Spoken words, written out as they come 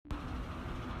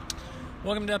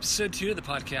Welcome to episode 2 of the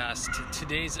podcast.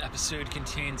 Today's episode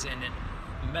contains a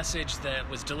message that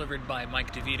was delivered by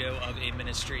Mike DeVito of a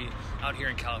ministry out here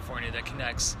in California that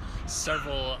connects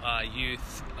several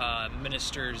youth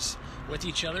ministers with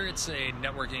each other. It's a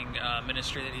networking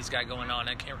ministry that he's got going on.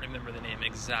 I can't remember the name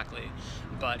exactly,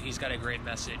 but he's got a great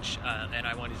message, and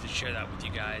I wanted to share that with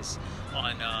you guys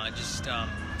on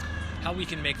how we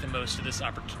can make the most of this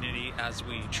opportunity as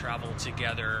we travel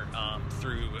together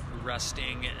through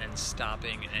resting and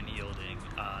stopping and yielding.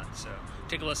 So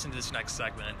take a listen to this next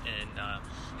segment in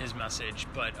his message.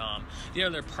 But the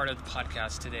other part of the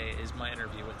podcast today is my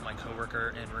interview with my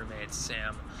coworker and roommate,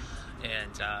 Sam,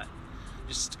 and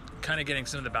just kind of getting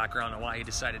some of the background on why he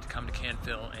decided to come to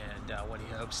Canfield and what he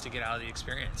hopes to get out of the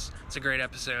experience. It's a great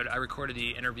episode. I recorded the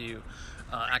interview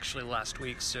actually last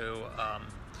week, so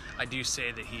I do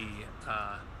say that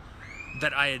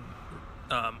that I had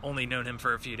only known him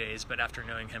for a few days, but after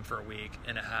knowing him for a week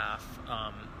and a half,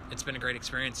 it's been a great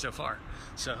experience so far.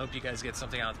 So I hope you guys get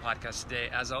something out of the podcast today.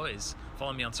 As always,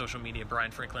 follow me on social media,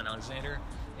 Brian Franklin Alexander.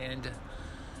 And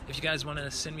if you guys want to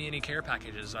send me any care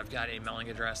packages, I've got a mailing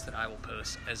address that I will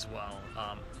post as well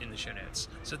in the show notes.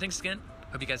 So thanks again.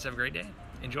 Hope you guys have a great day.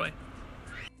 Enjoy.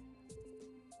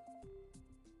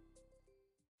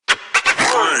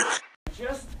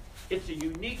 It's a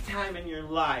unique time in your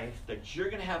life that you're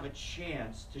going to have a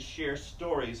chance to share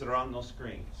stories that are on those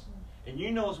screens. And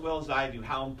you know as well as I do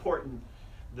how important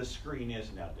the screen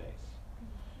is nowadays.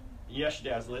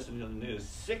 Yesterday I was listening to the news.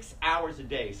 6 hours a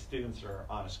day students are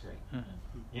on a screen.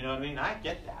 You know what I mean? I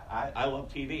get that. I love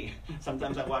TV.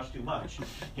 Sometimes I watch too much.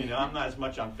 You know, I'm not as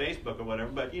much on Facebook or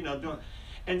whatever, but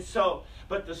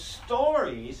but the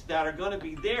stories that are going to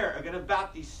be there are going to be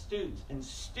about these students. And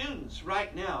students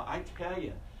right now, I tell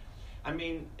you, I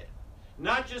mean,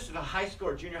 not just at a high school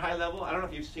or junior high level. I don't know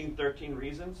if you've seen 13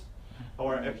 Reasons,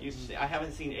 or if you see, I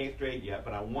haven't seen 8th grade yet,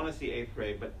 but I want to see 8th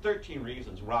grade. But 13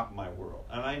 Reasons rocked my world.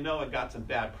 And I know it got some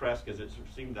bad press because it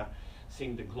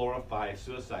seemed to glorify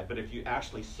suicide. But if you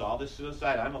actually saw the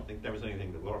suicide, I don't think there was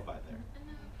anything to glorify there.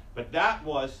 But that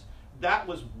was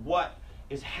what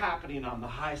is happening on the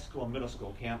high school and middle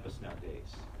school campus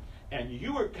nowadays. And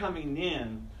you are coming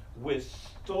in with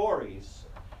stories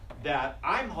that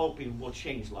I'm hoping will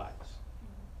change lives.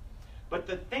 But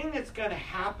the thing that's going to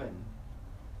happen,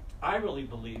 I really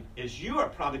believe, is you are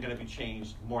probably going to be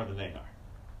changed more than they are.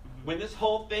 When this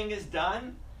whole thing is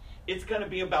done, it's going to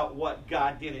be about what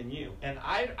God did in you. And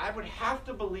I would have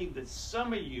to believe that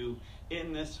some of you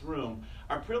in this room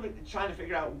are probably trying to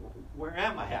figure out, where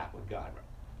am I at with God?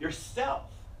 Yourself.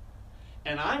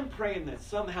 And I'm praying that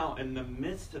somehow in the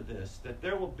midst of this, that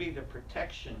there will be the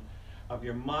protection of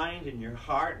your mind and your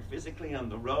heart, and physically on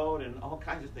the road and all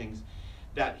kinds of things,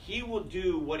 that He will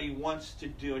do what He wants to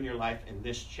do in your life in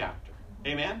this chapter.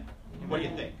 Amen? What do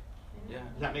you think? Yeah.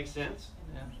 Does that make sense?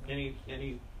 Yeah.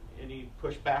 Any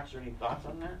pushbacks or any thoughts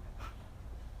on that?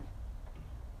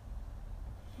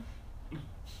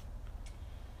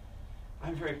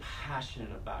 I'm very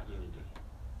passionate about unity.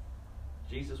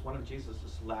 One of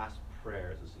Jesus' last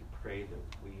prayers is He prayed that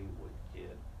we would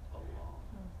get along.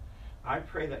 I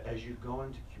pray that as you go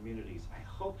into communities, I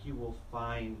hope you will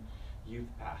find youth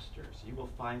pastors. You will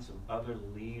find some other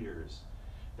leaders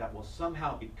that will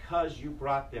somehow, because you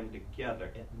brought them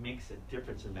together, it makes a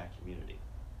difference in that community.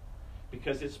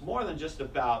 Because it's more than just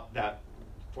about that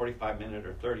 45-minute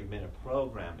or 30-minute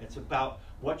program. It's about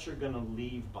what you're going to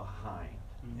leave behind.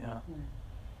 Yeah.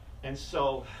 And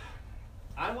so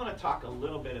I want to talk a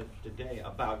little bit today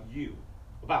about you,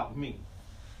 about me.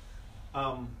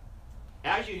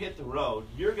 As you hit the road,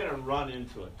 you're going to run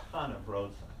into a ton of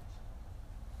road signs.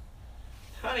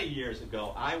 A ton of years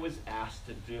ago, I was asked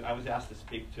to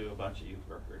speak to a bunch of youth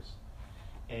workers,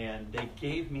 and they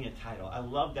gave me a title. I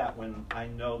love that when I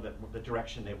know that the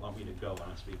direction they want me to go when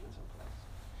I'm speaking someplace.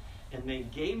 And they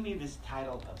gave me this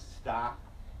title of Stop,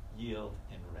 Yield,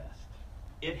 and Rest.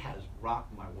 It has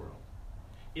rocked my world.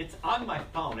 It's on my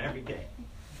phone every day.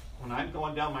 When I'm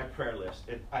going down my prayer list,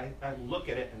 I look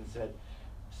at it and said,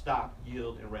 stop,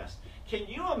 yield, and rest. Can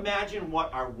you imagine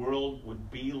what our world would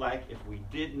be like if we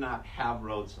did not have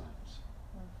road signs?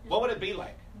 What would it be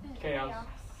like? Chaos.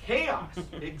 Chaos,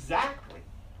 exactly.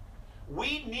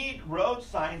 We need road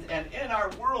signs, and in our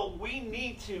world, we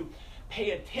need to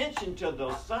pay attention to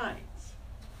those signs.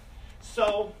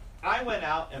 So I went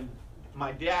out, and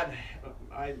my dad,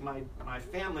 my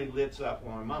family lives up,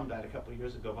 well, my mom died a couple of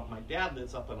years ago, but my dad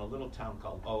lives up in a little town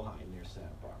called Ojai near Santa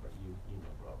Barbara. You know,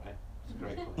 bro, right? It's a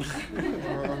great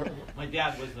place. My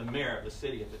dad was the mayor of the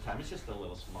city at the time. It's just a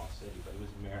little small city, but he was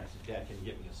the mayor. I said, Dad, can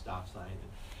you get me a stop sign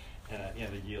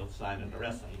and the yield sign and the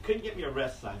rest sign? He couldn't get me a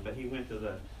rest sign, but he went to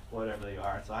the whatever they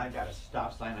are. So I got a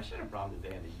stop sign. I should have brought them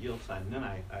today and a yield sign, and then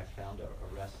I found a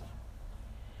rest sign.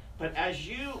 But as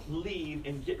you leave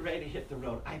and get ready to hit the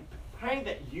road, I pray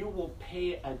that you will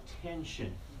pay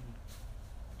attention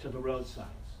to the road signs.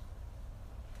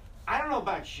 I don't know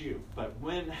about you, but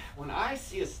when I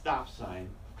see a stop sign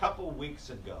a couple of weeks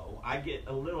ago, I get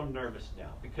a little nervous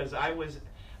now because I was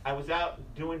out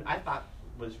doing, I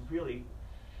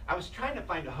was trying to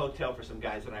find a hotel for some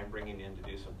guys that I'm bringing in to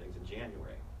do some things in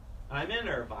January. And I'm in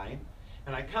Irvine,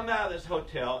 and I come out of this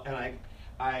hotel, and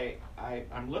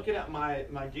I'm looking at my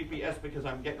GPS because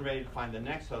I'm getting ready to find the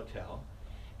next hotel,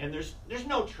 and there's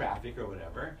no traffic or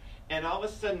whatever, and all of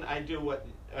a sudden I do what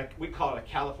we call it a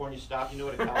California stop. You know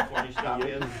what a California stop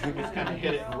is? It's kind of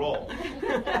hit it and roll.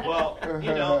 Well,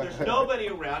 there's nobody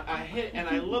around. I hit, and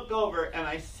I look over, and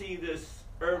I see this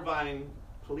Irvine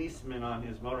policeman on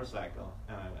his motorcycle,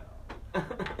 and I went,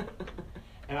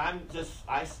 and I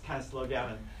kind of slowed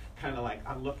down and kind of like,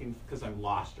 I'm looking because I'm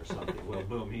lost or something. Well,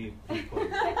 boom, he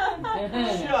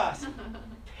just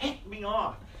picked me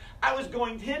off. I was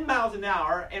going 10 miles an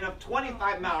hour in a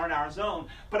 25 mile an hour zone,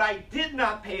 but I did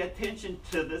not pay attention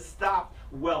to the stop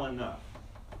well enough.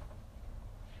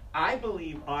 I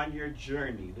believe on your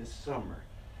journey this summer,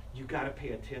 you got to pay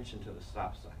attention to the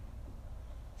stop sign.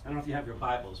 I don't know if you have your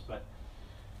Bibles, but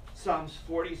Psalms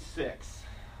 46.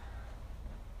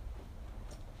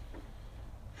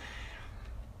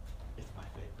 It's my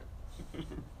favorite.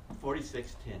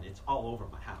 46:10. It's all over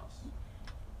my house.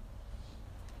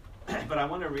 But I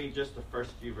want to read just the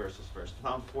first few verses first.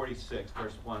 Psalm 46,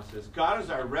 verse 1 says, God is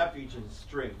our refuge and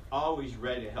strength, always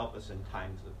ready to help us in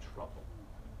times of trouble.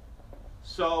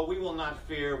 So we will not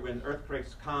fear when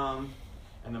earthquakes come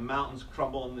and the mountains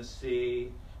crumble in the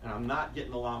sea, and I'm not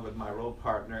getting along with my road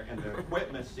partner, and the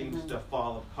equipment seems to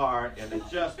fall apart, and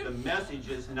the message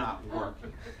is not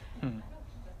working.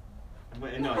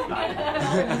 No, it's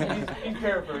not. He's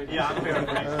paraphrasing. Yeah, I'm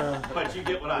paraphrasing. But you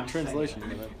get what I'm translation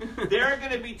saying. There are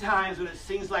going to be times when it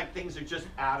seems like things are just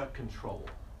out of control.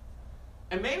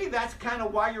 And maybe that's kind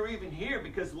of why you're even here,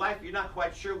 because life, you're not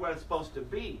quite sure what it's supposed to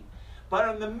be.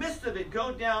 But in the midst of it,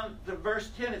 go down to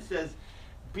verse 10, it says,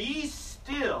 be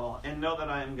still and know that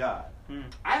I am God.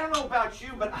 I don't know about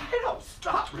you, but I don't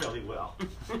stop really well.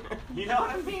 You know what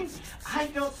I mean? I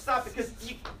don't stop because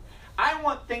I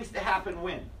want things to happen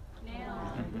when?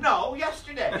 No,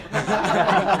 yesterday.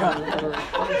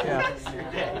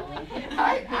 Yesterday.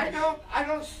 I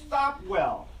don't stop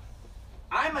well.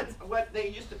 I'm what they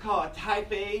used to call a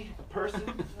type A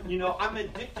person. I'm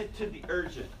addicted to the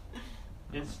urgent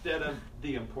instead of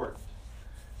the important.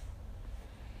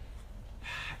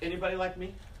 Anybody like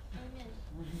me?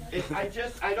 I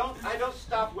don't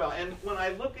stop well. And when I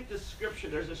look at the scripture,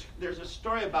 there's a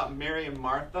story about Mary and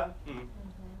Martha. You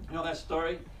know that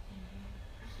story?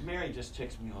 Mary just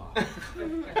ticks me off.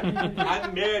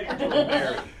 I'm married to a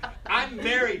Mary. I'm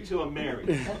married to a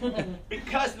Mary.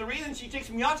 Because the reason she ticks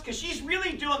me off is because she's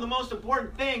really doing the most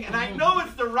important thing, and I know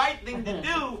it's the right thing to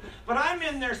do, but I'm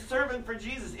in there serving for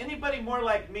Jesus. Anybody more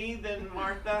like me than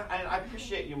Martha? I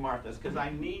appreciate you, Martha, because I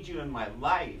need you in my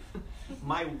life.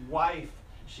 My wife,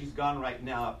 she's gone right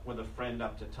now with a friend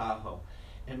up to Tahoe,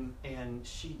 and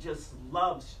she just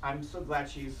loves. I'm so glad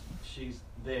she's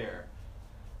there.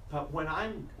 But when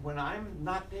I'm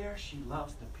not there, she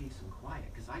loves the peace and quiet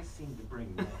because I seem to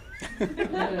bring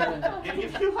noise. Any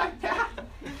of you like that?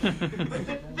 But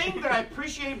the thing that I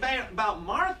appreciate about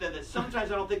Martha that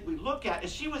sometimes I don't think we look at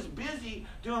is she was busy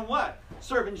doing what?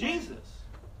 Serving Jesus.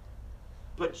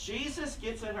 But Jesus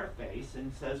gets in her face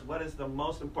and says, what is the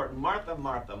most important? Martha,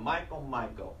 Martha, Michael,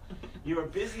 Michael. You are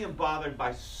busy and bothered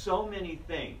by so many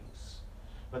things,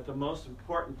 but the most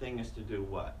important thing is to do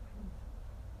what?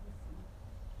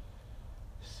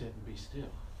 Sit and be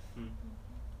still.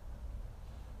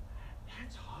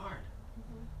 That's hard.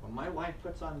 When my wife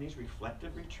puts on these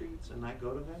reflective retreats and I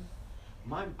go to them,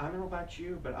 I don't know about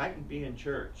you, but I can be in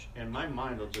church and my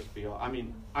mind will just be,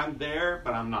 I'm there,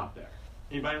 but I'm not there.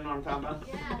 Anybody know what I'm talking about?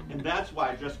 Yeah. And that's why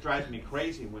it just drives me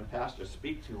crazy when pastors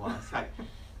speak too long. It's like,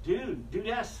 dude, do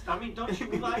this. Don't you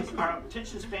realize our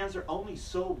attention spans are only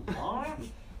so long?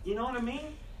 You know what I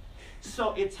mean?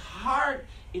 So it's hard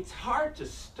to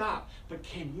stop. But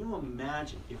can you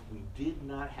imagine if we did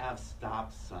not have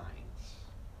stop signs?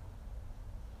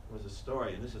 There was a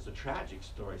story, and this is a tragic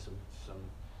story. Some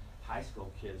high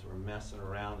school kids were messing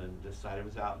around and decided it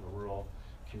was out in a rural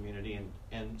community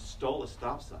and stole a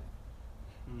stop sign.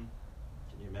 Can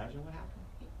you imagine what happened?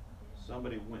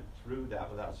 Somebody went through that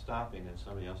without stopping and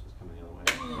somebody else was coming the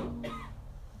other way.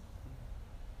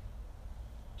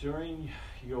 During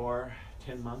your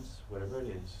 10 months, whatever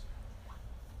it is,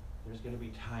 There's going to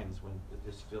be times when it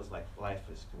just feels like life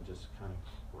is just kind of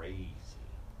crazy.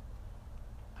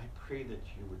 I pray that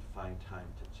you would find time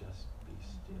to just be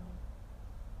still.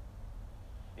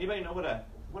 Anybody know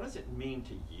what does it mean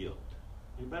to yield?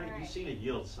 Anybody? Right. You've seen a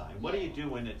yield sign. What do you do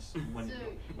when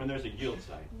when there's a yield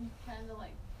sign? You kind of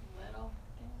like let off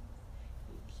gas,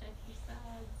 you check your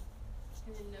sides,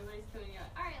 and then nobody's coming. You're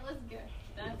like, all right, let's go.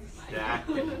 That's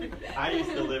Exactly. I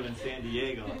used to live in San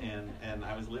Diego, and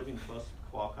I was living close to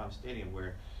Qualcomm Stadium,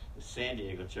 where the San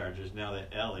Diego Chargers, now the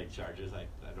LA Chargers, I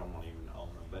don't even own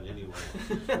them, but anyway,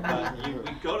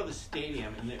 we go to the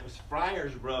stadium, and it was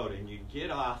Friars Road, and you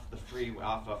get off the freeway,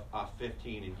 off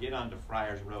 15, and get onto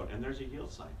Friars Road, and there's a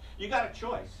yield sign. You got a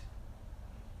choice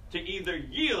to either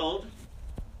yield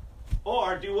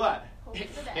or do what?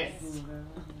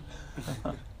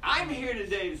 I'm here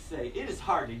today to say it is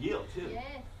hard to yield too.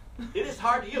 Yes. It is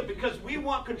hard to yield because we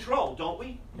want control, don't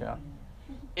we? Yeah.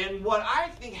 And what I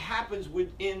think happens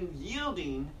within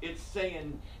yielding, it's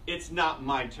saying it's not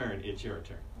my turn, it's your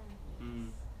turn. Mm.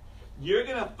 You're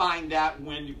gonna find that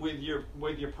with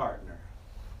your partner.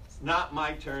 It's not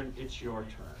my turn, it's your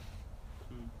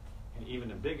turn. Mm. And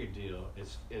even a bigger deal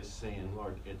is saying,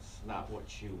 Lord, it's not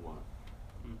what you want.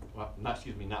 Mm. Well,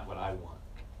 not what I want,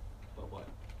 but what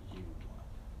you want.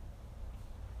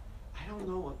 I don't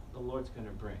know what the Lord's going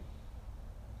to bring.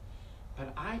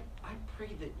 But I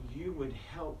pray that you would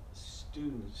help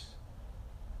students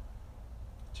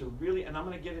to really, and I'm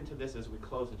going to get into this as we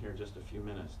close in here in just a few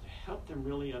minutes, to help them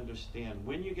really understand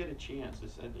when you get a chance, I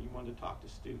said that you want to talk to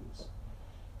students,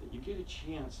 that you get a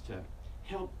chance to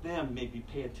help them maybe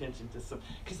pay attention to some,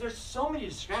 because there's so many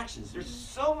distractions, there's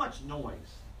so much noise.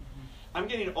 I'm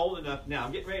getting old enough now.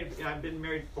 I'm getting ready. I've been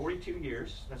married 42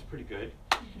 years. That's pretty good.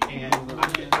 And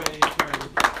I'm getting ready to turn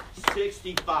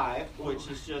 65, which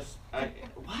is just,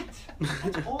 what?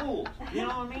 That's old. You know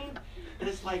what I mean? And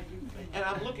it's like, and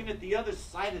I'm looking at the other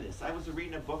side of this. I was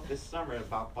reading a book this summer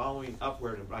about following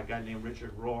upward by a guy named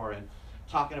Richard Rohr and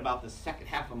talking about the second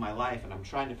half of my life, and I'm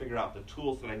trying to figure out the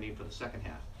tools that I need for the second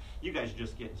half. You guys are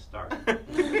just getting started.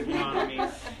 You know what I mean?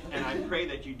 And I pray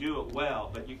that you do it well.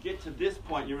 But you get to this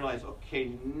point, you realize,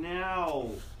 okay,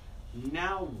 now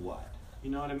what?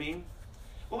 You know what I mean?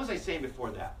 What was I saying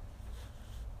before that?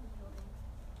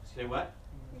 Say what?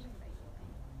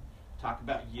 Talk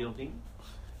about yielding.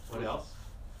 What else?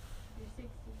 You're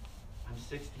 60. I'm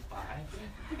 65.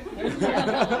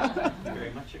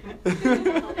 Very much again.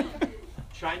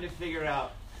 Trying to figure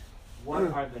out what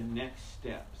are the next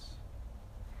steps.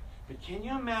 But can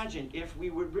you imagine if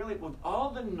we would really, with all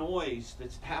the noise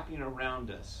that's happening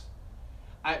around us,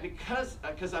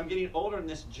 because I'm getting older in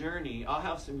this journey, I'll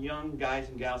have some young guys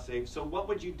and gals say, so what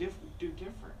would you do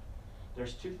different?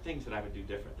 There's two things that I would do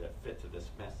different that fit to this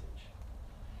message.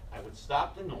 I would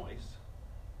stop the noise,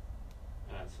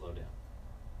 and I'd slow down.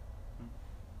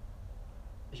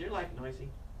 Is your life noisy?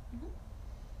 Mm-hmm.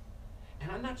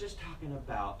 And I'm not just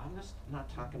not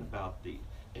talking about the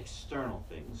external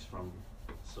things from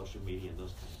social media and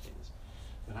those kind of things,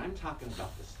 but I'm talking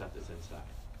about the stuff that's inside.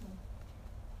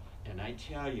 And I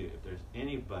tell you, if there's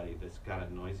anybody that's got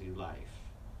a noisy life,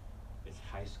 it's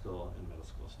high school and middle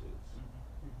school students.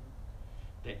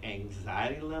 The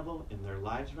anxiety level in their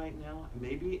lives right now,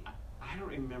 maybe, I don't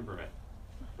remember it,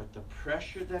 but the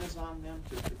pressure that is on them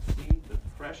to succeed, the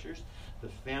pressures, the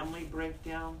family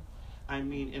breakdown, I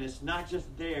mean, and it's not just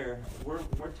there. We're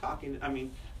talking. I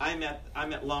mean, I'm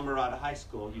at La Mirada High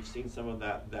School. You've seen some of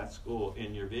that school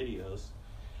in your videos,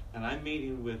 and I'm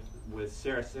meeting with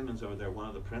Sarah Simmons over there, one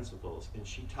of the principals, and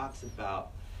she talks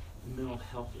about mental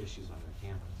health issues on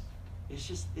their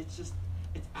campus.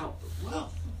 It's out the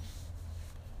roof.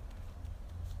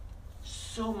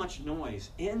 So much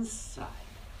noise inside.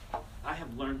 I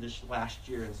have learned this last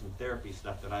year in some therapy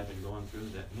stuff that I've been going through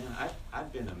that, man,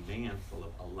 I've been a man full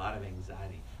of a lot of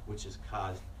anxiety, which has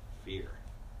caused fear.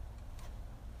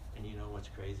 And you know what's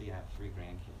crazy? I have 3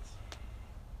 grandkids.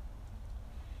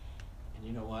 And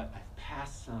you know what? I've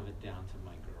passed some of it down to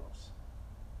my girls,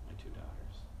 my 2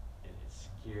 daughters. And it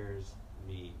scares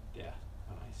me death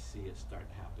when I see it start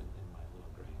to happen in my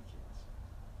little grandkids.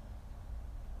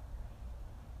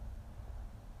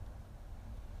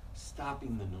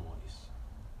 Stopping the noise,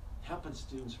 helping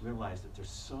students realize that there's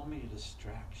so many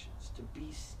distractions, to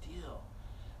be still,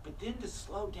 but then to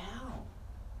slow down.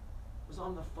 I was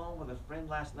on the phone with a friend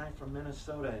last night from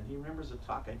Minnesota, and he remembers a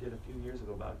talk I did a few years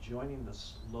ago about joining the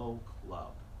slow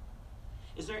club.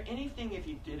 Is there anything, if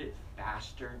you did it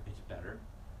faster, it's better?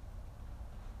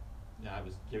 Now, I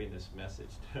was giving this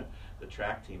message to the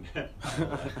track team.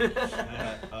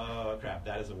 Oh, crap,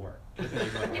 that doesn't work. You know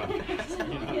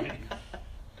what I mean?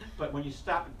 But when you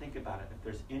stop and think about it, if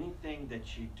there's anything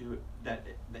that you do that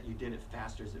you did it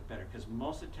faster, is it better? Because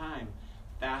most of the time,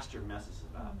 faster messes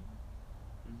it up.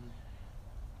 Mm-hmm.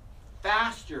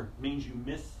 Faster means you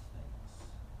miss things.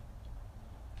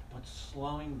 But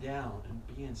slowing down and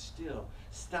being still,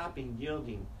 stopping,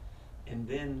 yielding, and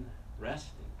then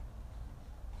resting.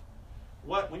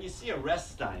 When you see a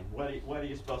rest sign, what are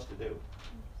you supposed to do?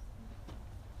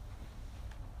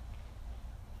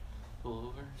 Pull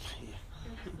over.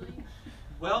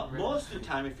 Well, most of the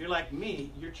time, if you're like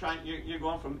me, you're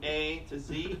going from A to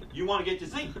Z. You want to get to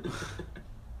Z.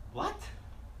 What?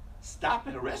 Stop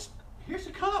and rest. Here's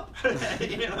a cup.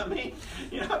 You know what I mean?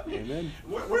 You know, Amen.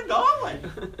 We're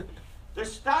going. The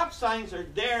stop signs are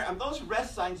there, and those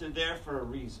rest signs are there for a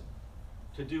reason.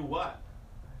 To do what?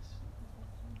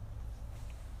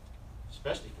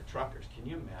 Especially for truckers. Can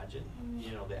you imagine,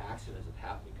 the accidents that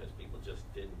happen because people just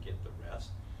didn't get the rest?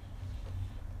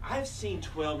 I've seen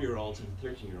 12-year-olds and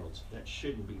 13-year-olds that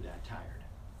shouldn't be that tired.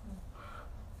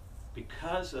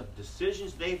 Because of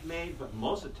decisions they've made, but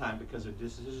most of the time because of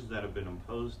decisions that have been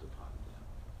imposed upon them.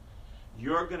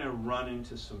 You're going to run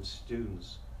into some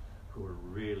students who are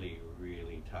really,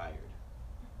 really tired.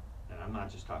 And I'm not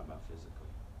just talking about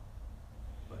physically,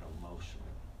 but emotionally.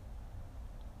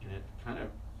 And it kind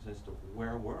of says to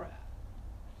where we're at.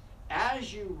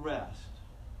 As you rest,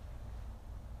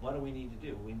 what do we need to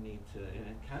do? We need to, and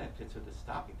it kind of fits with the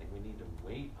stopping thing, we need to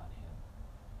wait on him.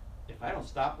 If I don't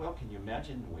stop well, can you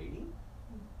imagine waiting?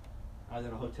 I was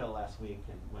at a hotel last week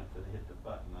and went to hit the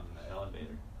button on the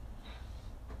elevator.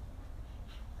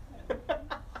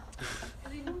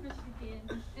 And then you push it again,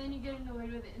 and then you get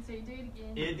annoyed with it, and so you do it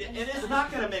again. It is not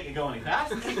going to make it go any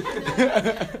faster.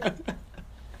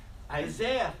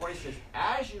 Isaiah 40 says,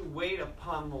 as you wait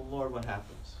upon the Lord, what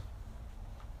happens?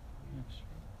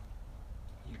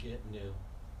 You get new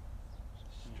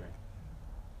strength.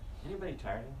 Anybody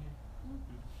tired in here?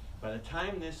 Mm-hmm. By the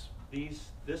time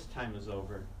this time is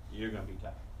over, you're going to be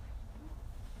tired.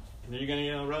 And then you're going to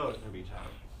get on the road and be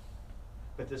tired.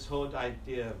 But this whole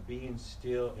idea of being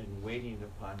still and waiting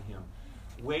upon him.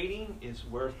 Waiting is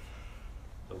worth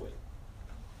the wait.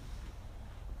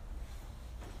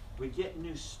 We get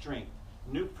new strength,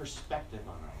 new perspective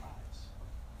on our lives.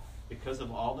 Because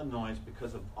of all the noise,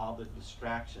 because of all the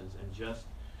distractions, and just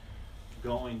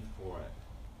going for it.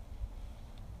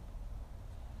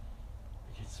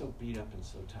 We get so beat up and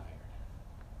so tired.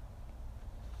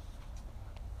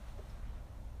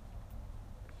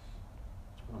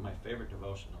 One of my favorite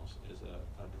devotionals is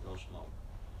a devotional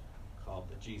called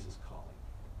The Jesus Calling.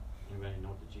 Anybody know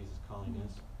what the Jesus Calling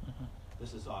is? Mm-hmm.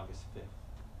 This is August 5th.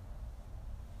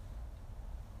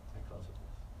 I close with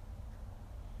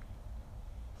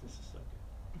this. This is so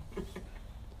good.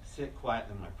 Sit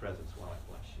quietly in my presence while I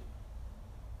bless you.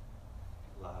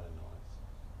 A lot of noise.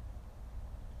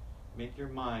 Make your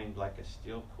mind like a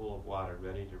still pool of water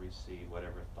ready to receive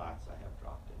whatever thoughts I have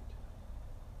dropped into.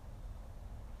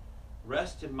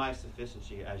 Rest in my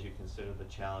sufficiency as you consider the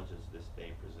challenges this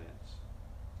day presents.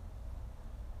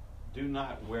 Do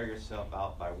not wear yourself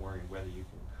out by worrying whether you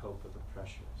can cope with the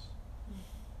pressures.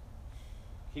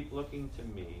 Keep looking to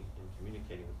me and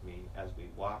communicating with me as we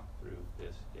walk through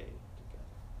this day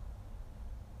together.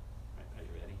 Right, are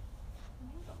you ready?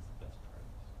 Comes the best part of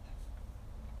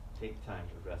this. Take time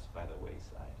to rest by the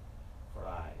wayside, for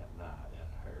I am not in a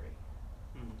hurry.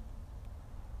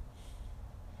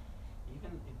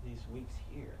 Even in these weeks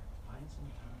here, find some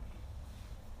time.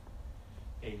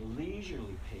 A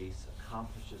leisurely pace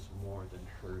accomplishes more than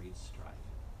hurried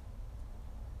striving.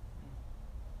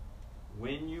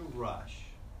 When you rush,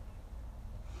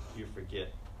 you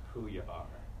forget who you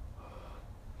are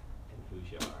and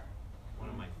whose you are. One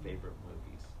of my favorite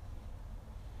movies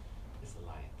is The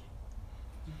Lion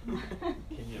King.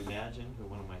 Can you imagine who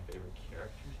one of my favorite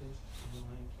characters is in The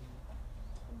Lion King?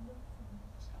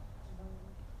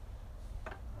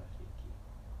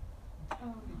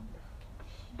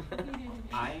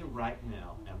 I right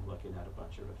now am looking at a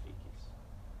bunch of Rafikis.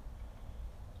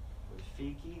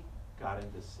 Rafiki got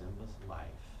into Simba's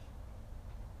life,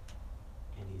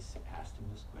 and he asked him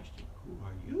this question: who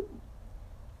are you?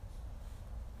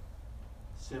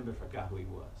 Simba forgot who he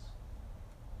was.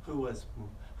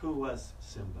 Who was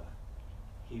Simba?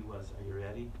 He was, are you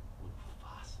ready?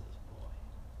 Mufasa's boy.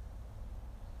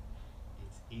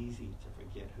 It's easy to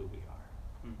forget who we are.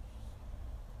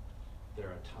 There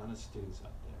are a ton of students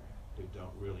out there who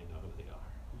don't really know who they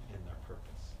are and their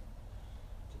purpose.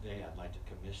 Today I'd like to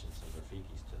commission some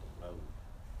Rafikis to the road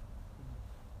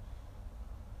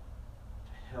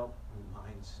to help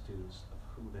remind students of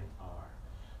who they are.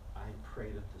 I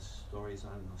pray that the stories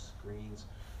on those screens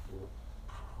will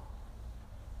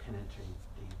penetrate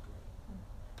deeply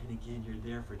And again, you're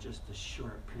there for just a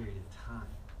short period of time.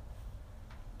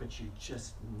 But you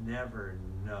just never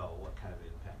know what kind of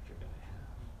impact you're going to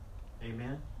have.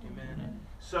 Amen? Amen.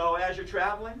 So as you're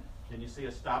traveling, and you see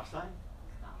a stop sign?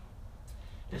 Stop.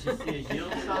 As you see a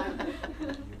yield sign?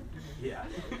 Yeah.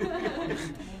 It's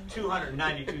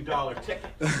 $292 ticket.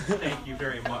 Thank you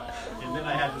very much. And then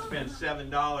I had to spend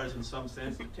 $7 and some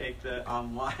cents to take the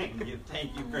online.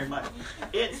 Thank you very much.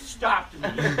 It stopped me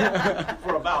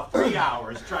for about 3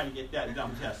 hours trying to get that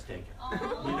dumb test taken.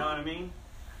 You know what I mean?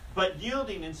 But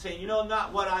yielding and saying, you know,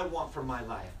 not what I want for my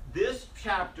life. This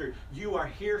chapter, you are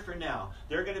here for now.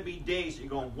 There are going to be days you're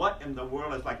going, what in the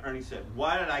world? It's like Ernie said,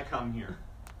 why did I come here?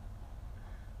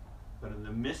 But in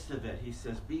the midst of it, he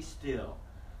says, be still.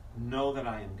 Know that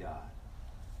I am God.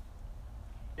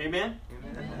 Amen?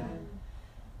 Amen.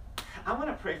 I want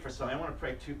to pray for something. I want to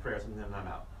pray 2 prayers and then I'm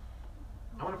out.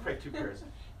 I want to pray 2 prayers.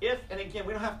 And again,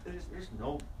 we don't have, there's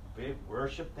no big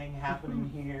worship thing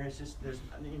happening here. It's just, there's,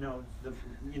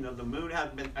 the mood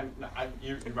hasn't been,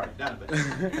 you've already done it, but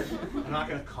I'm not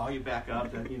going to call you back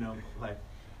up and,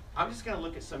 I'm just going to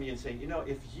look at some of you and say,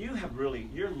 if you have really,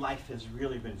 your life has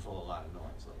really been full of a lot of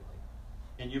noise lately,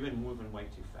 and you've been moving way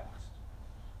too fast,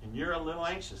 and you're a little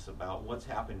anxious about what's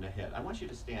happening ahead, I want you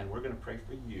to stand. We're going to pray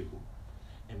for you,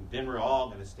 and then we're all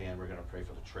going to stand. We're going to pray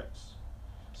for the trips.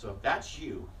 So if that's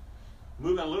you,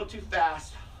 moving a little too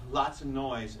fast, lots of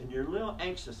noise, and you're a little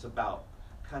anxious about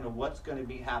kind of what's going to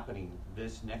be happening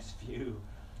this next few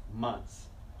months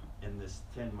in this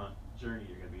 10-month journey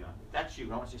you're going to be on. If that's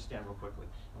you, I want you to stand real quickly,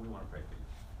 and we want to pray for you.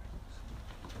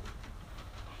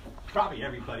 Probably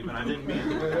everybody, but I didn't mean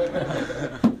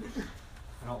it.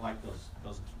 I don't like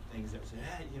those things that say,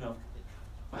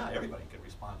 wow, everybody could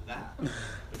respond to that.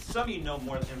 But some of you know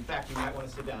more. In fact, you might want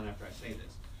to sit down after I say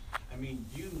this. I mean,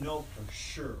 you know for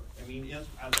sure. I mean, as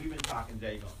we've been talking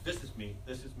today, you go, this is me,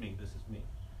 this is me, this is me.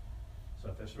 So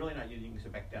if it's really not you, you can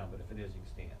sit back down, but if it is, you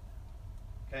can stand.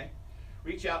 Okay?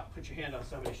 Reach out, put your hand on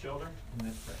somebody's shoulder, and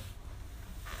let's pray.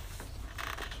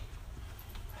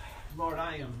 Lord,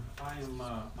 I am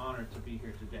honored to be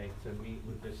here today to meet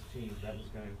with this team that is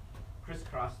going to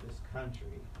crisscross this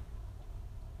country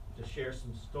to share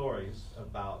some stories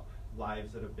about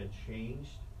lives that have been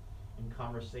changed and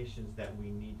conversations that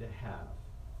we need to have.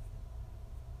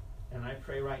 And I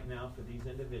pray right now for these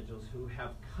individuals who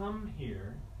have come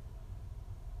here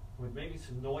with maybe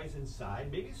some noise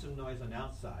inside, maybe some noise on the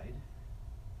outside,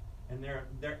 and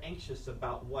they're anxious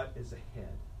about what is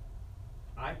ahead.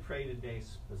 I pray today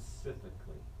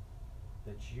specifically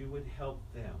that you would help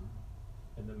them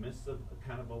in the midst of a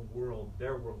kind of a world,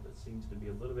 their world that seems to be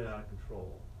a little bit out of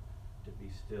control, to be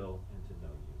still and to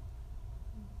know you.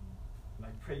 And I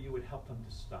pray you would help them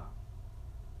to stop.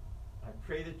 I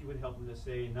pray that you would help them to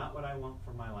say, not what I want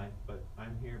for my life, but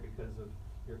I'm here because of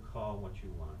your call and what you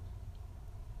want.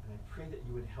 And I pray that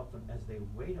you would help them as they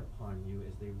wait upon you,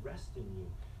 as they rest in you,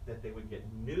 that they would get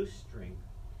new strength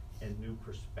and new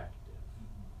perspective.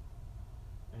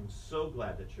 I'm so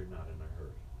glad that you're not in a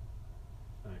hurry.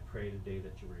 And I pray today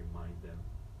that you remind them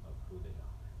of who they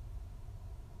are.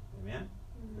 Amen?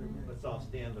 Amen. Let's all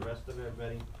stand, the rest of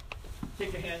everybody.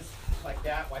 Take your hands like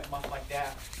that, wipe them off like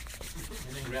that,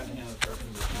 and then grab the hand of the person.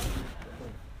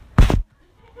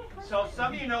 So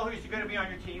some of you know who's going to be on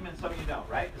your team and some of you don't,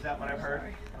 right? Is that what I've heard?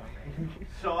 Okay.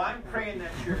 So I'm praying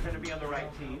that you're going to be on the right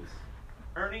teams.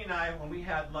 Ernie and I, when we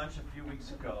had lunch a few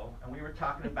weeks ago, and we were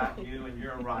talking about you and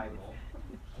your arrival,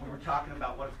 we were talking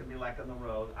about what it's going to be like on the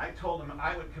road, I told him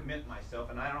I would commit myself,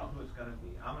 and I don't know who it's going to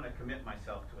be. I'm going to commit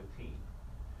myself to a team,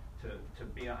 to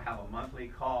have a monthly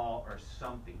call or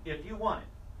something, if you want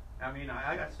it. I mean,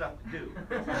 I got stuff to do.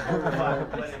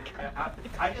 but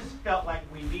I just felt like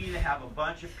we need to have a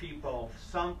bunch of people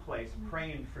someplace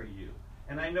praying for you.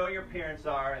 And I know your parents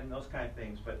are and those kind of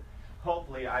things, but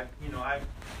hopefully I've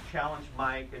challenged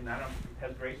Mike, and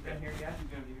has Grace been here yet? She's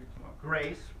going to be here tomorrow.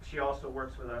 Grace, she also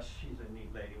works with us. She's a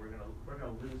neat lady. We're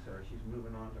gonna lose her. She's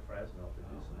moving on to Fresno to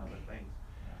do some other things.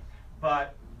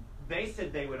 But they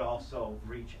said they would also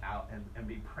reach out and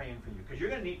be praying for you, because you're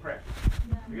going to need prayer.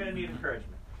 You're going to need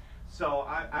encouragement. So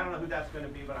I don't know who that's going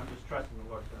to be, but I'm just trusting the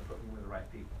Lord's going to put me with the right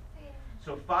people.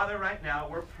 So Father, right now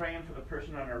we're praying for the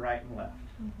person on our right and left.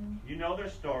 Mm-hmm. You know their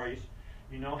stories.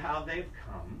 You know how they've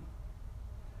come.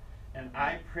 And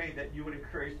I pray that you would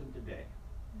encourage them today.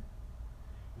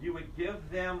 You would give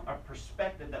them a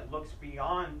perspective that looks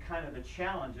beyond kind of the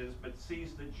challenges, but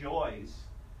sees the joys,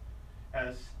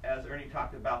 as Ernie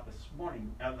talked about this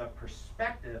morning, of the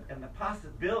perspective and the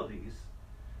possibilities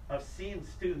of seeing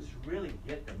students really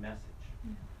get the message.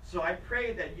 So I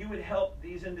pray that you would help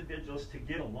these individuals to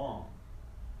get along,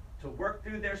 to work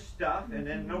through their stuff, and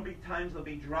then there'll be times they'll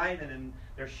be driving and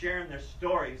they're sharing their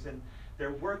stories and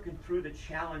they're working through the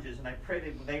challenges, and I pray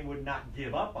that they would not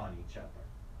give up on each other.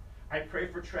 I pray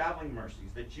for traveling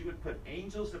mercies, that you would put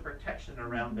angels of protection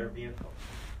around their vehicles.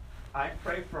 I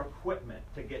pray for equipment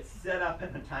to get set up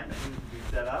in the time it needs to be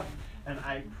set up, and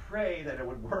I pray that it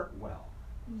would work well.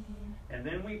 And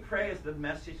then we pray as the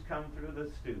message comes through the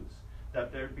stews,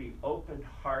 that there'd be open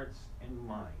hearts and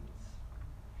minds.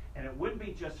 And it wouldn't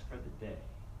be just for the day,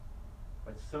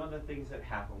 but some of the things that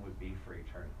happen would be for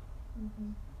eternity.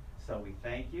 So we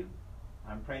thank you.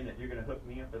 I'm praying that you're going to hook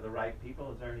me up with the right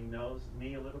people, as Ernie knows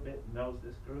me a little bit, knows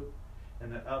this group,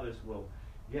 and that others will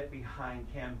get behind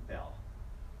Campbell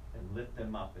and lift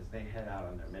them up as they head out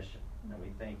on their mission. And we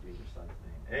thank you in your son's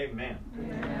name. Amen.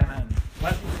 Amen.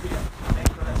 Blessings to you.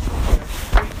 Thanks for that.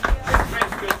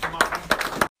 Friends, good tomorrow.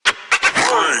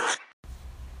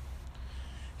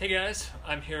 Hey guys,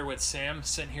 I'm here with Sam,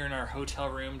 sitting here in our hotel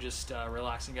room, just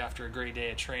relaxing after a great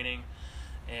day of training.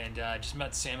 And just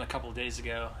met Sam a couple of days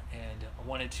ago, and I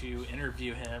wanted to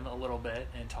interview him a little bit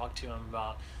and talk to him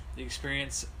about the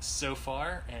experience so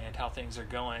far and how things are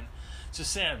going. So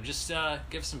Sam, just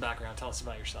give us some background. Tell us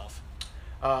about yourself.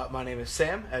 My name is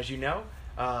Sam, as you know.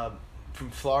 From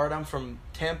Florida. I'm from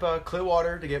Tampa,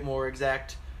 Clearwater, to get more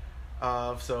exact.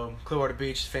 So Clearwater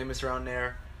Beach is famous around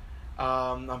there.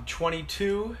 I'm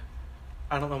 22.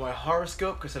 I don't know my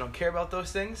horoscope because I don't care about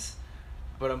those things.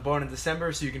 But I'm born in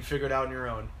December, so you can figure it out on your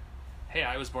own. Hey,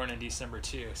 I was born in December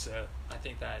too, so I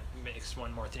think that makes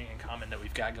one more thing in common that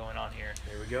we've got going on here.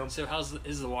 There we go. So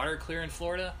is the water clear in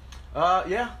Florida?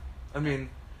 Yeah. I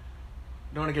mean,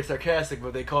 don't want to get sarcastic,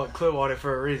 but they call it Clearwater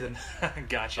for a reason.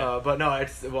 Gotcha. But no,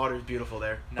 the water is beautiful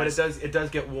there. Nice. But it does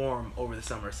get warm over the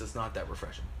summer, so it's not that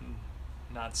refreshing.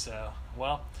 Not so.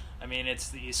 Well, I mean, it's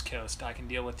the East Coast. I can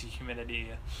deal with the humidity.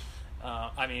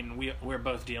 I mean, we're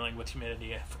both dealing with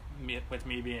humidity, with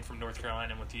me being from North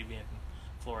Carolina and with you being from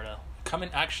Florida.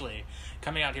 Coming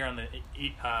out here on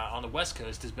the West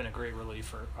Coast has been a great relief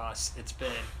for us.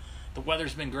 The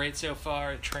weather's been great so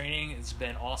far. Training has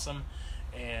been awesome,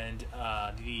 and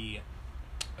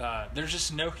there's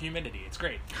just no humidity. It's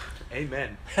great.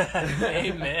 Amen.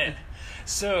 Amen.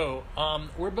 So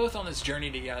we're both on this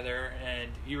journey together, and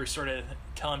you were sort of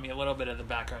telling me a little bit of the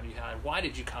background you had. Why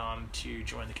did you come to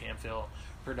join the Campbell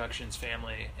Productions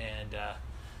family, and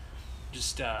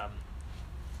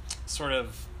sort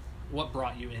of what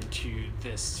brought you into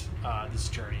this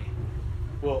journey?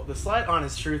 Well, the slight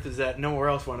honest truth is that nowhere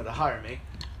else wanted to hire me,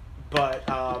 but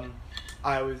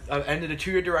I ended a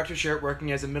 2-year directorship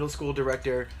working as a middle school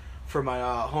director for my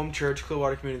home church,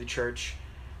 Clearwater Community Church,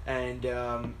 and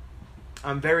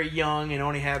I'm very young and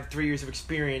only have 3 years of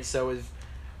experience, so it was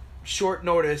short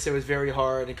notice. It was very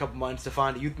hard, a couple months, to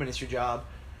find a youth ministry job,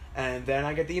 and then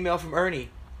I get the email from Ernie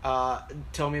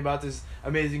telling me about this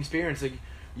amazing experience. Like,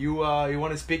 you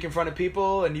want to speak in front of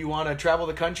people, and you want to travel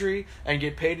the country and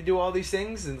get paid to do all these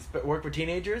things and work with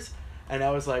teenagers. And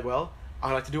I was like, well,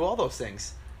 I'd like to do all those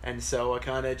things. And so I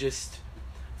kind of just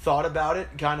thought about it.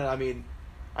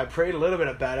 I prayed a little bit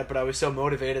about it, but I was so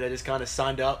motivated I just kind of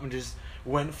signed up and just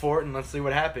went for it, and let's see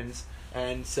what happens.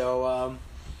 And so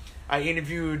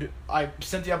I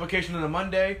sent the application on a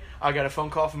Monday. I got a phone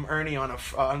call from Ernie on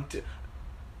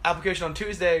application on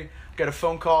Tuesday. Got a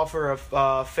phone call for a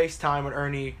FaceTime with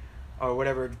Ernie or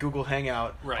whatever, Google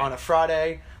Hangout, on a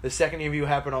Friday. The second interview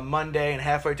happened on Monday, and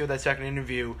halfway through that second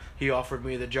interview, he offered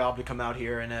me the job to come out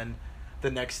here, and then the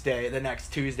next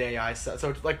Tuesday,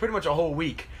 so like pretty much a whole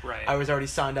week, I was already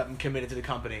signed up and committed to the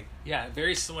company. Yeah,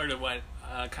 very similar to what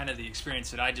kind of the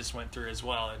experience that I just went through as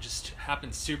well. It just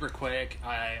happened super quick.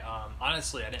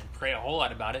 Honestly, I didn't pray a whole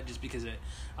lot about it, just because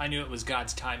I knew it was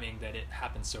God's timing that it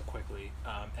happened so quickly,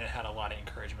 and it had a lot of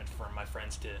encouragement from my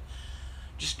friends to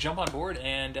just jump on board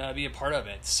and be a part of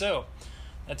it. So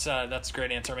that's a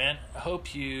great answer, man. I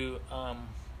hope you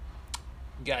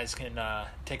guys can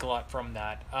take a lot from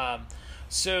that.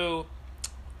 So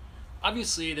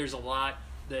obviously there's a lot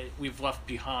that we've left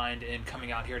behind in coming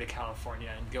out here to California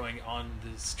and going on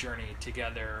this journey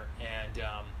together, and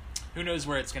who knows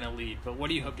where it's going to lead, but what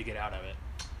do you hope to get out of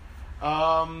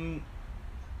it?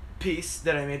 Peace,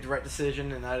 that I made the right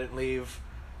decision and I didn't leave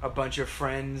a bunch of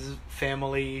friends,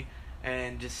 family,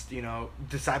 and just,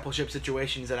 discipleship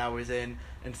situations that I was in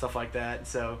and stuff like that.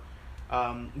 So,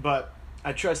 but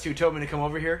I trust who told me to come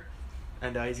over here,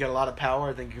 and he's got a lot of power.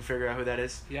 I think you can figure out who that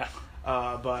is. Yeah.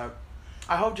 But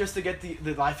I hope just to get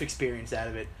the life experience out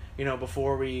of it,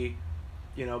 before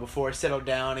I settle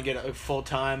down and get a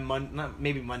full-time,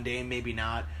 maybe mundane, maybe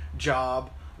not,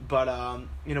 job, but,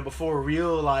 before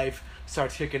real life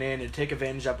starts kicking in, and take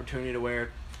advantage of the opportunity to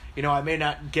where, I may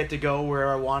not get to go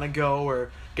where I want to go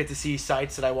or get to see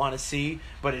sites that I want to see,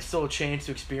 but it's still a chance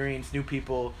to experience new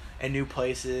people and new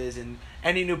places, and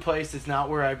any new place that's not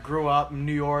where I grew up in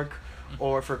New York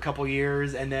or for a couple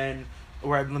years, and then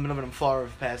where I've been living in Florida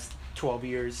for the past 12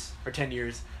 years or 10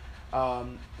 years.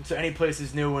 So any place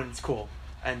is new and it's cool.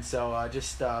 And so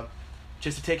just to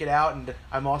take it out, and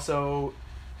I'm also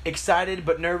excited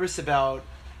but nervous about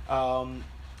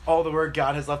all the work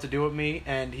God has left to do with me,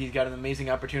 and He's got an amazing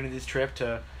opportunity this trip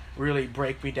to really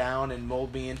break me down and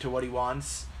mold me into what He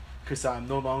wants, because I'm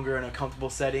no longer in a comfortable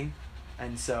setting.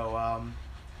 And so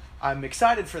I'm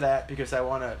excited for that, because I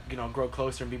want to grow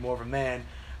closer and be more of a man,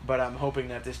 but I'm hoping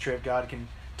that this trip God can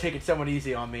take it somewhat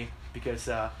easy on me, because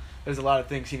there's a lot of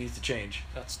things He needs to change.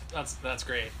 That's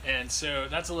great. And so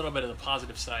that's a little bit of the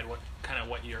positive side, what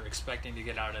you're expecting to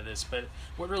get out of this. But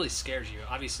what really scares you?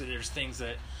 Obviously, there's things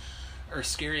that are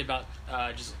scary about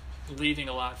just leaving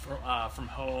a lot from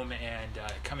home and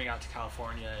coming out to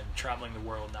California and traveling the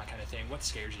world and that kind of thing. What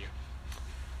scares you?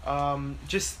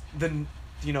 Just the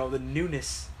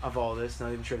newness of all this.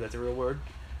 Not even sure if that's a real word.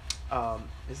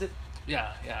 Is it?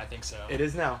 Yeah, I think so. It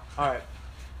is now. All right.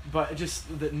 But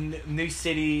just the new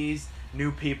cities,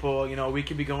 new people, we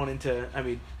could be going into,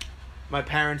 my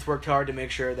parents worked hard to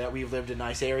make sure that we've lived in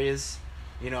nice areas.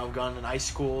 I've gone to nice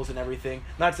schools and everything.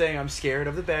 Not saying I'm scared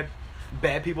of the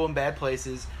bad people in bad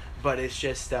places, but it's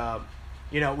just,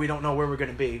 we don't know where we're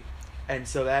going to be. And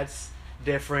so that's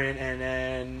different. And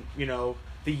then,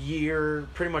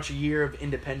 pretty much a year of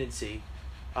independency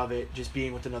of it, just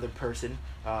being with another person.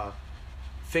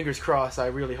 Fingers crossed, I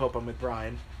really hope I'm with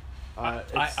Brian.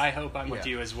 I hope I'm with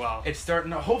you as well.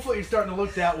 Hopefully it's starting to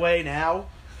look that way now,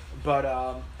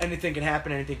 but anything can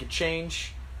happen, anything can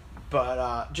change,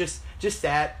 but just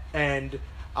that, and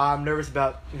I'm nervous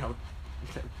about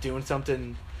doing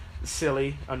something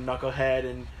silly, a knucklehead,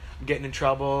 and getting in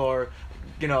trouble, or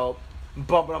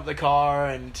bumping up the car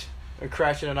and or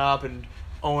crashing it up and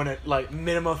owing it like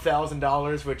minimum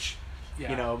 $1,000, which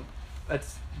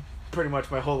that's pretty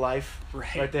much my whole life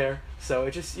right there. So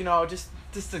it just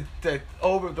just the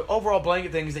overall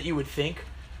blanket things that you would think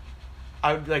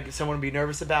I would like someone to be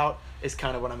nervous about is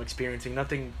kind of what I'm experiencing.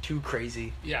 Nothing too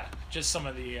crazy. Yeah, just some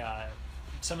of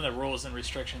the rules and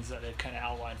restrictions that they've kind of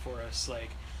outlined for us,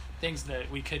 like things that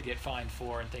we could get fined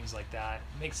for and things like that.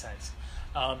 Makes sense.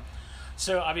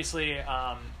 So obviously,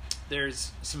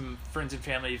 there's some friends and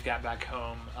family you've got back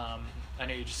home. I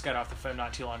know you just got off the phone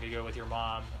not too long ago with your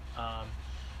mom.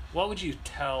 What would you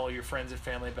tell your friends and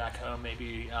family back home,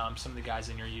 maybe some of the guys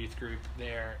in your youth group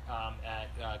there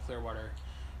at Clearwater?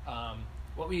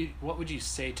 What would you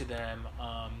say to them,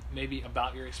 maybe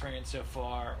about your experience so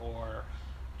far, or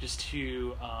just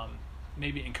to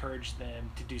maybe encourage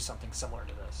them to do something similar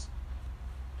to this?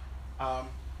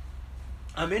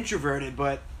 I'm introverted,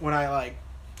 but when I'm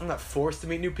not forced to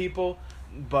meet new people,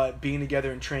 but being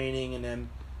together in training, and then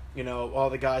all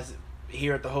the guys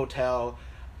here at the hotel.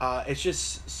 It's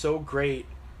just so great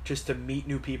just to meet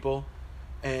new people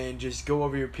and just go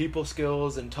over your people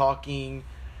skills and talking,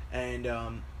 and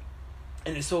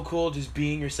it's so cool just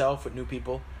being yourself with new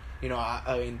people.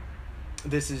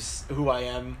 This is who I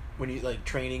am when you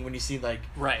training, when you see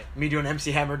me doing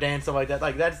MC Hammer dance, stuff like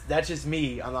that. That's just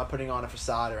me. I'm not putting on a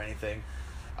facade or anything.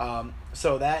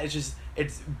 So that is just,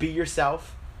 it's be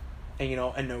yourself, and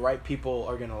and the right people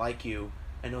are gonna like you,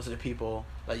 and those are the people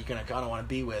that you're gonna kind of want to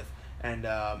be with. And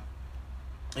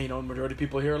majority of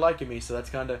people here are liking me, so that's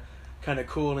kind of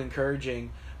cool and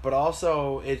encouraging. But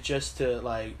also, it's just to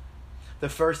the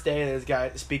first day this guy,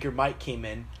 speaker Mike, came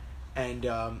in,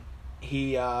 and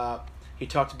he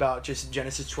talked about just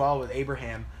Genesis 12 with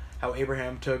Abraham, how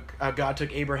God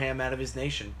took Abraham out of his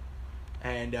nation,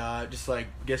 and just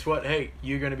guess what? Hey,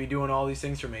 you're gonna be doing all these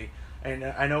things for me. And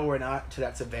I know we're not to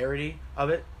that severity of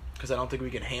it, because I don't think we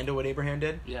can handle what Abraham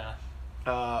did. Yeah.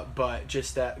 But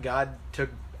just that God took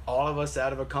all of us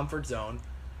out of a comfort zone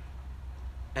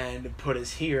and put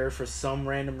us here for some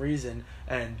random reason,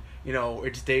 and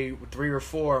it's day 3 or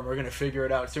 4 and we're gonna figure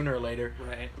it out sooner or later.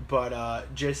 Right.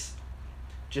 But just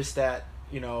that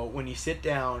when you sit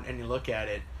down and you look at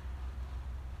it,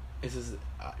 this is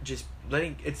just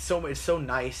it's so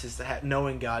nice is to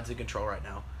knowing God's in control right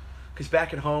now. Because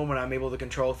back at home, when I'm able to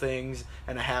control things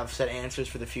and I have set answers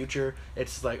for the future,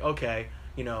 it's okay,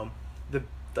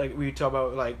 we talk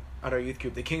about at our youth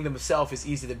group, the kingdom itself is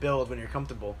easy to build when you're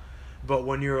comfortable, but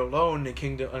when you're alone in the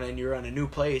kingdom and you're in a new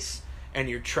place and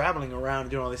you're traveling around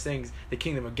and doing all these things, the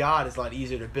kingdom of God is a lot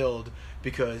easier to build,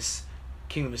 because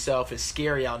kingdom itself is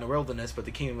scary out in the wilderness, but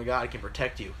the kingdom of God can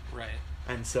protect you. Right.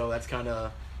 And so that's kind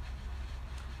of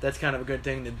a good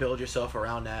thing to build yourself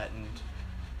around that, and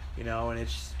and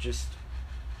it's just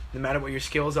no matter what your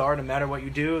skills are, no matter what you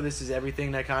do, this is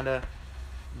everything that kind of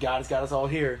God has got us all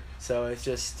here. So it's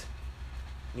just,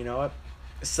 you know what,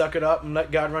 suck it up and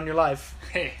let God run your life.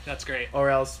 Hey, that's great. Or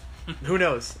else, who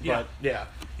knows? Yeah. But yeah.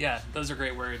 Yeah, those are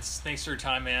great words. Thanks for your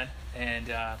time, man. And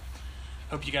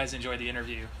hope you guys enjoyed the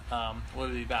interview. We'll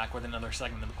be back with another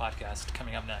segment of the podcast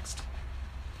coming up next.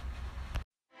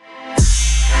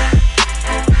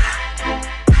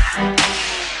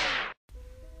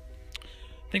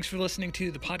 Thanks for listening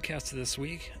to the podcast this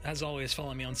week. As always,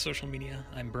 follow me on social media.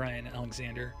 I'm Brian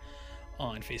Alexander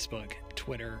on Facebook,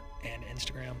 Twitter, and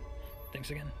Instagram. Thanks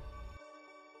again.